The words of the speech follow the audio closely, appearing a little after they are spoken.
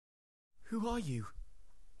Who are you?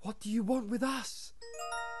 What do you want with us?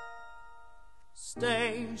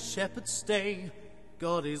 Stay, shepherd, stay.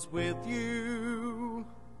 God is with you.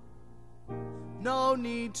 No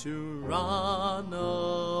need to run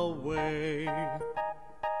away.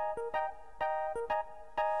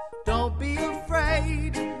 Don't be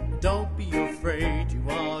afraid, don't be afraid. You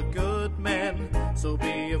are good men, so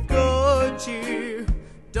be of good cheer.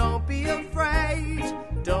 Don't be afraid,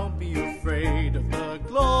 don't be afraid of the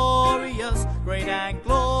glorious, great and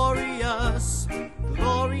glorious,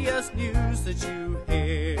 glorious news that you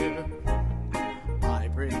hear. I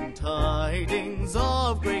bring tidings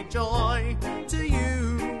of great joy to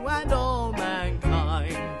you and all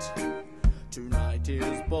mankind. Tonight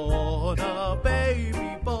is born a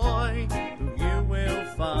baby boy who you will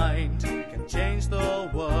find can change the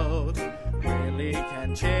world, really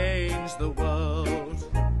can change the world.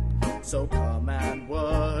 So come and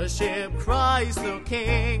worship Christ the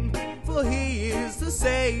King, for he is the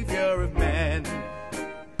Savior of men.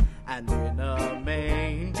 And in a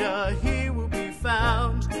manger he will be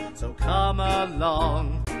found. So come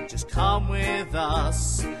along, just come with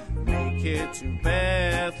us, make it to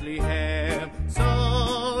Bethlehem.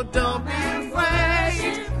 So don't be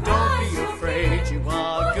afraid, don't be afraid. You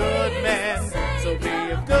are good men, so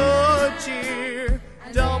be of good cheer.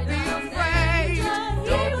 Don't be afraid,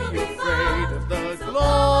 don't be afraid of the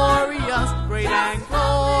glorious, great and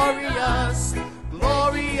glorious,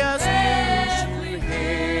 glorious news you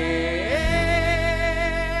hear.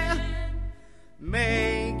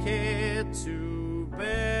 Make it to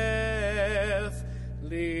Bethlehem.